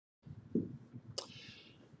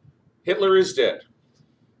Hitler is dead.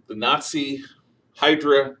 The Nazi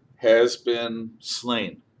Hydra has been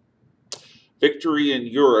slain. Victory in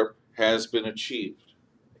Europe has been achieved.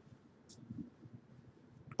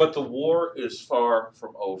 But the war is far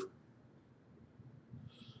from over.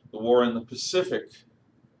 The war in the Pacific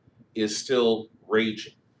is still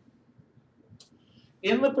raging.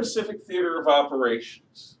 In the Pacific Theater of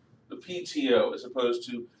Operations, the PTO, as opposed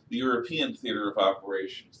to the European Theater of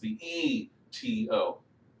Operations, the ETO,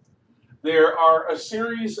 there are a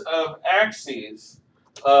series of axes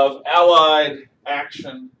of Allied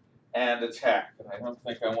action and attack. And I don't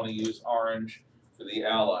think I want to use orange for the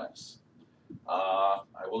Allies.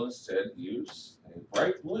 I will instead use a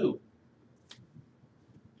bright blue.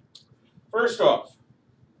 First off,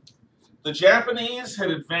 the Japanese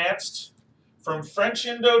had advanced from French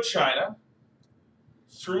Indochina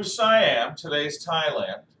through Siam, today's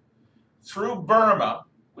Thailand, through Burma,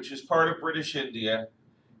 which is part of British India,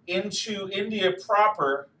 into India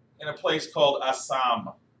proper in a place called Assam,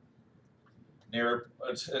 near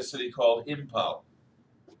a city called Imphal.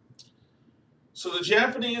 So the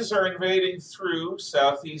Japanese are invading through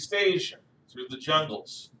Southeast Asia, through the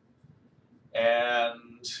jungles.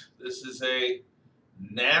 And this is a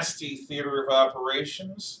nasty theater of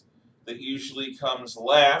operations that usually comes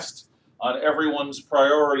last on everyone's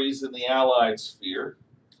priorities in the Allied sphere.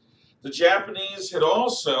 The Japanese had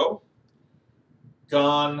also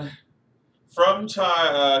gone from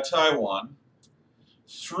Taiwan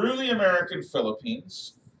through the American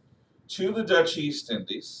Philippines to the Dutch East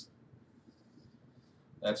Indies.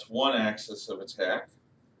 That's one axis of attack.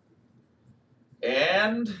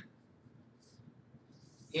 And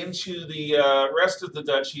into the rest of the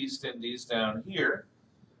Dutch East Indies down here.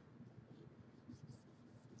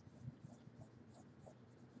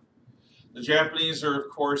 The Japanese are, of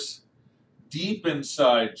course, deep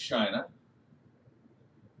inside China.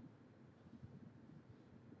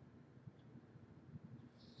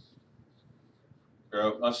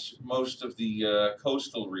 Throughout most of the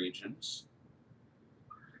coastal regions.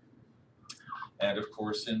 And, of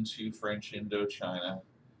course, into French Indochina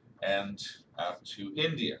and out to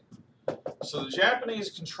India. So the Japanese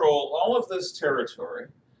control all of this territory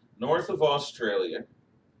north of Australia,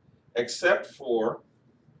 except for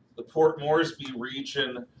the Port Moresby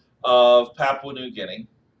region of Papua New Guinea.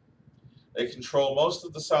 They control most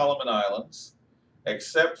of the Solomon Islands,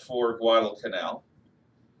 except for Guadalcanal.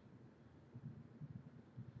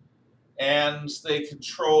 And they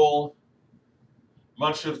control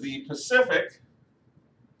much of the Pacific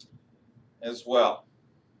as well.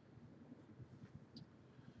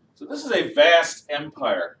 So this is a vast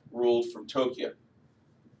empire ruled from Tokyo.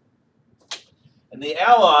 And the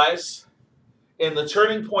Allies, in the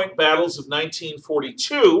turning point battles of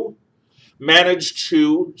 1942, managed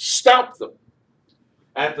to stop them.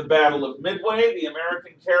 At the Battle of Midway, the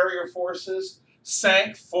American carrier forces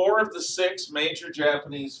sank 4 of the 6 major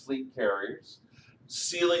Japanese fleet carriers,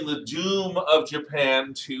 sealing the doom of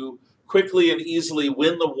Japan to quickly and easily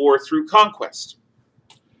win the war through conquest.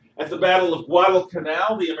 At the Battle of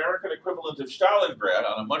Guadalcanal, the American equivalent of Stalingrad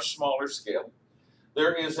on a much smaller scale,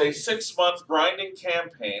 there is a 6-month grinding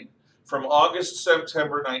campaign from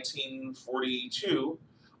August-September 1942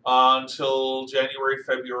 until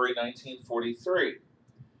January-February 1943.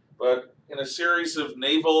 But in a series of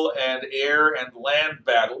naval and air and land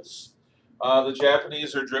battles, the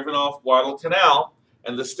Japanese are driven off Guadalcanal,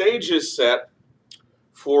 and the stage is set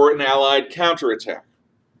for an Allied counterattack.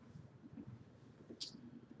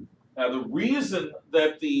 Now, the reason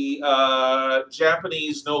that the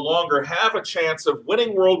Japanese no longer have a chance of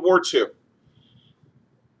winning World War II,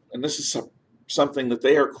 and this is something that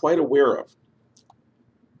they are quite aware of,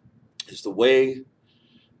 is the way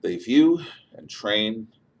they view and train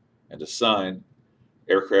and assign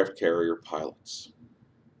aircraft carrier pilots.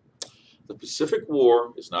 The Pacific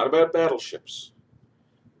War is not about battleships.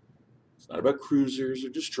 It's not about cruisers or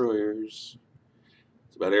destroyers.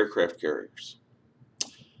 It's about aircraft carriers.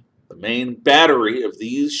 The main battery of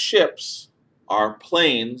these ships are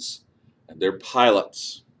planes and their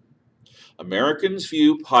pilots. Americans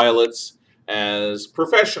view pilots as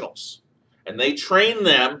professionals, and they train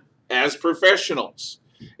them as professionals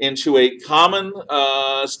into a common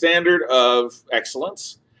standard of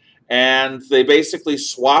excellence, and they basically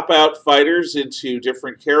swap out fighters into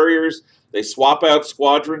different carriers. They swap out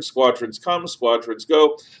squadrons. Squadrons come, squadrons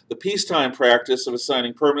go. The peacetime practice of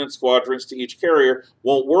assigning permanent squadrons to each carrier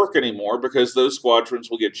won't work anymore because those squadrons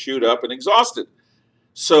will get chewed up and exhausted.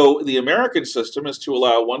 So the American system is to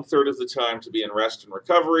allow 1/3 of the time to be in rest and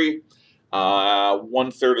recovery.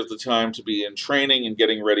 1/3 of the time to be in training and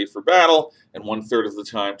getting ready for battle, and 1/3 of the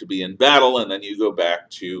time to be in battle, and then you go back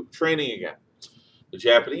to training again. The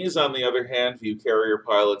Japanese, on the other hand, view carrier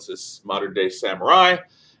pilots as modern-day samurai,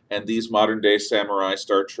 and these modern-day samurai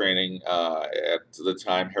start training at the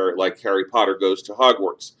time like Harry Potter goes to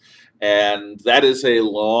Hogwarts. And that is a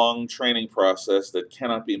long training process that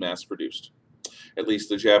cannot be mass-produced. At least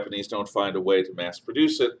the Japanese don't find a way to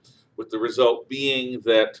mass-produce it, with the result being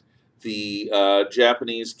that the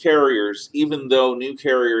Japanese carriers, even though new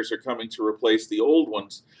carriers are coming to replace the old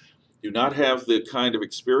ones, do not have the kind of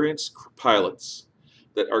experienced pilots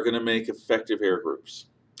that are going to make effective air groups.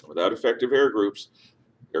 Without effective air groups,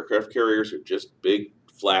 aircraft carriers are just big,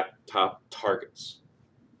 flat top targets.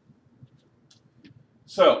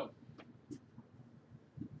 So,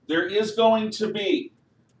 there is going to be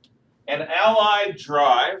an Allied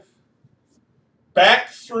drive back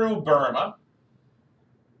through Burma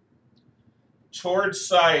towards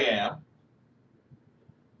Siam.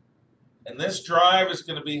 And this drive is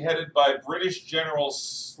going to be headed by British General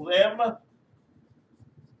Slim,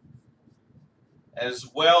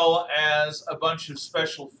 as well as a bunch of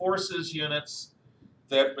special forces units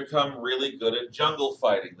that become really good at jungle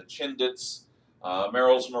fighting, the Chindits,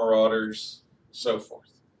 Merrill's Marauders, so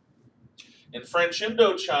forth. In French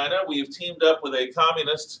Indochina, we've teamed up with a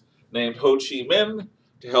communist named Ho Chi Minh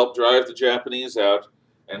to help drive the Japanese out,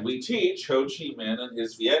 and we teach Ho Chi Minh and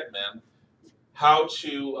his Viet Minh how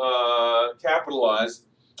to capitalize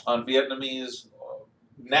on Vietnamese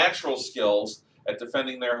natural skills at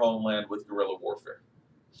defending their homeland with guerrilla warfare.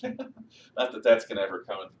 Not that that's going to ever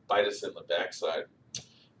come and bite us in the backside.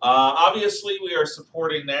 Obviously, we are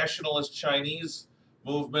supporting nationalist Chinese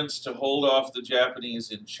movements to hold off the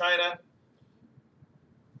Japanese in China.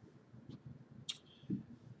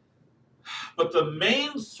 But the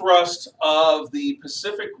main thrust of the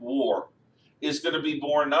Pacific War is going to be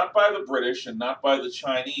borne not by the British and not by the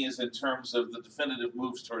Chinese in terms of the definitive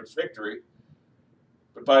moves towards victory,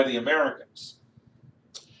 but by the Americans.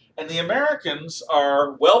 And the Americans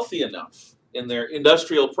are wealthy enough in their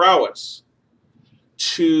industrial prowess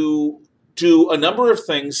to do a number of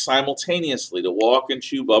things simultaneously, to walk and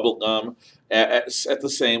chew bubble gum at the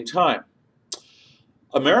same time.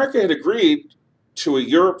 America had agreed to a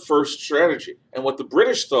Europe-first strategy. And what the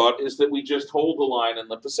British thought is that we just hold the line in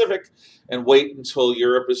the Pacific and wait until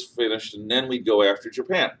Europe is finished, and then we go after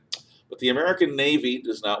Japan. But the American Navy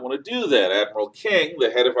does not want to do that. Admiral King,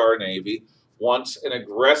 the head of our Navy, wants an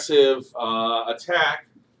aggressive attack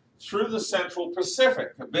through the Central Pacific,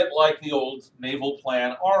 a bit like the old Naval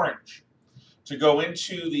Plan Orange, to go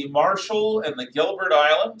into the Marshall and the Gilbert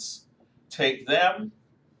Islands, take them,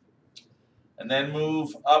 and then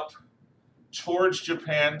move up towards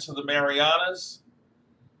Japan to the Marianas,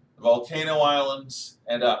 the Volcano Islands,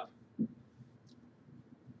 and up.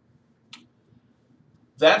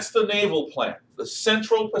 That's the naval plan, the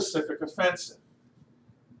Central Pacific Offensive.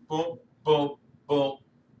 Boom, boom, boom,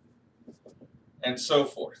 and so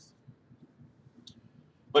forth.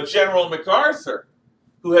 But General MacArthur,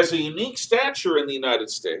 who has a unique stature in the United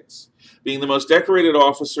States, being the most decorated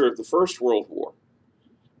officer of the First World War,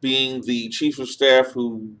 being the chief of staff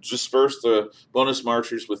who dispersed the bonus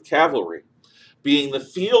marchers with cavalry, being the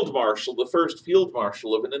field marshal, the first field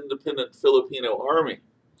marshal of an independent Filipino army,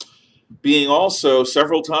 being also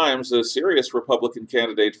several times a serious Republican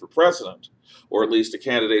candidate for president, or at least a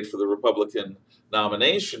candidate for the Republican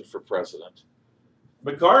nomination for president.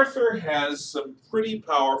 MacArthur has some pretty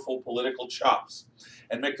powerful political chops.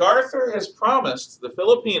 And MacArthur has promised the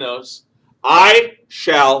Filipinos, I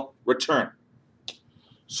shall return.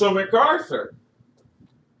 So MacArthur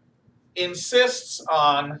insists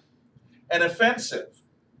on an offensive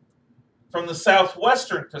from the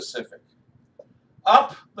southwestern Pacific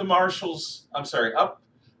up the up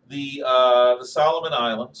the Solomon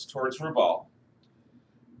Islands towards Rabaul,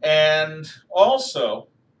 and also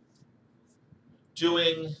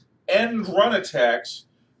doing end-run attacks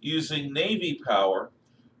using Navy power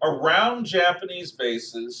around Japanese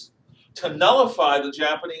bases to nullify the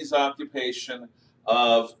Japanese occupation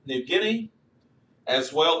of New Guinea,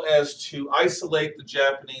 as well as to isolate the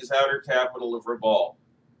Japanese outer capital of Rabaul.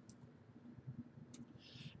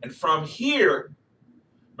 And from here,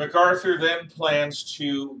 MacArthur then plans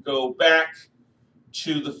to go back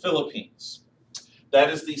to the Philippines. That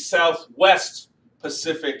is the southwest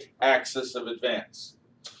Pacific axis of advance.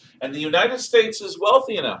 And the United States is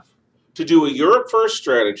wealthy enough to do a Europe-first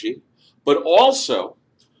strategy, but also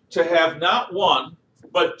to have not one,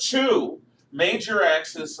 but two major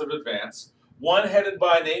axes of advance, one headed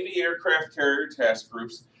by Navy aircraft carrier task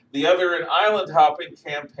groups, the other an island-hopping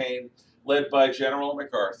campaign led by General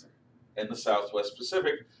MacArthur. in the Southwest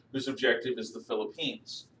Pacific, whose objective is the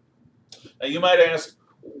Philippines. Now you might ask,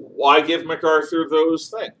 why give MacArthur those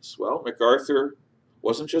things? Well, MacArthur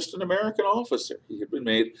wasn't just an American officer. He had been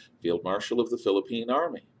made Field Marshal of the Philippine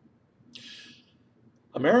Army.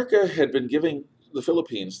 America had been giving the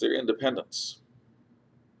Philippines their independence.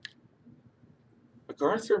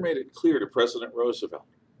 MacArthur made it clear to President Roosevelt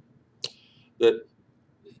that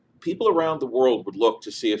people around the world would look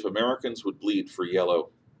to see if Americans would bleed for yellow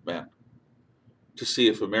men, to see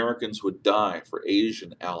if Americans would die for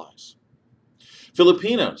Asian allies.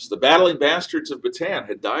 Filipinos, the battling bastards of Bataan,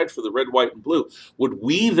 had died for the red, white, and blue. Would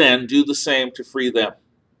we then do the same to free them?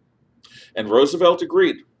 And Roosevelt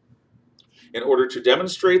agreed. In order to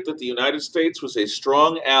demonstrate that the United States was a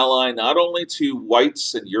strong ally not only to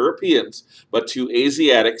whites and Europeans, but to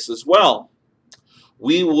Asiatics as well,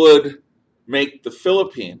 we would make the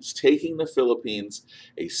Philippines, taking the Philippines,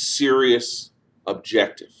 a serious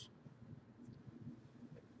objective.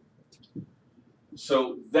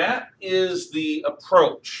 So that is the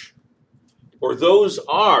approach, or those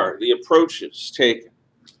are the approaches taken.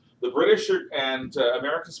 The British and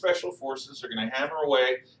American Special Forces are going to hammer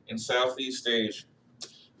away in Southeast Asia.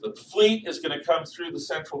 The fleet is going to come through the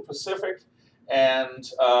Central Pacific, and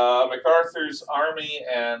MacArthur's army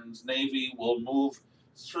and navy will move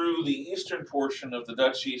through the eastern portion of the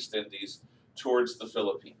Dutch East Indies towards the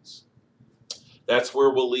Philippines. That's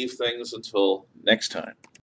where we'll leave things until next time.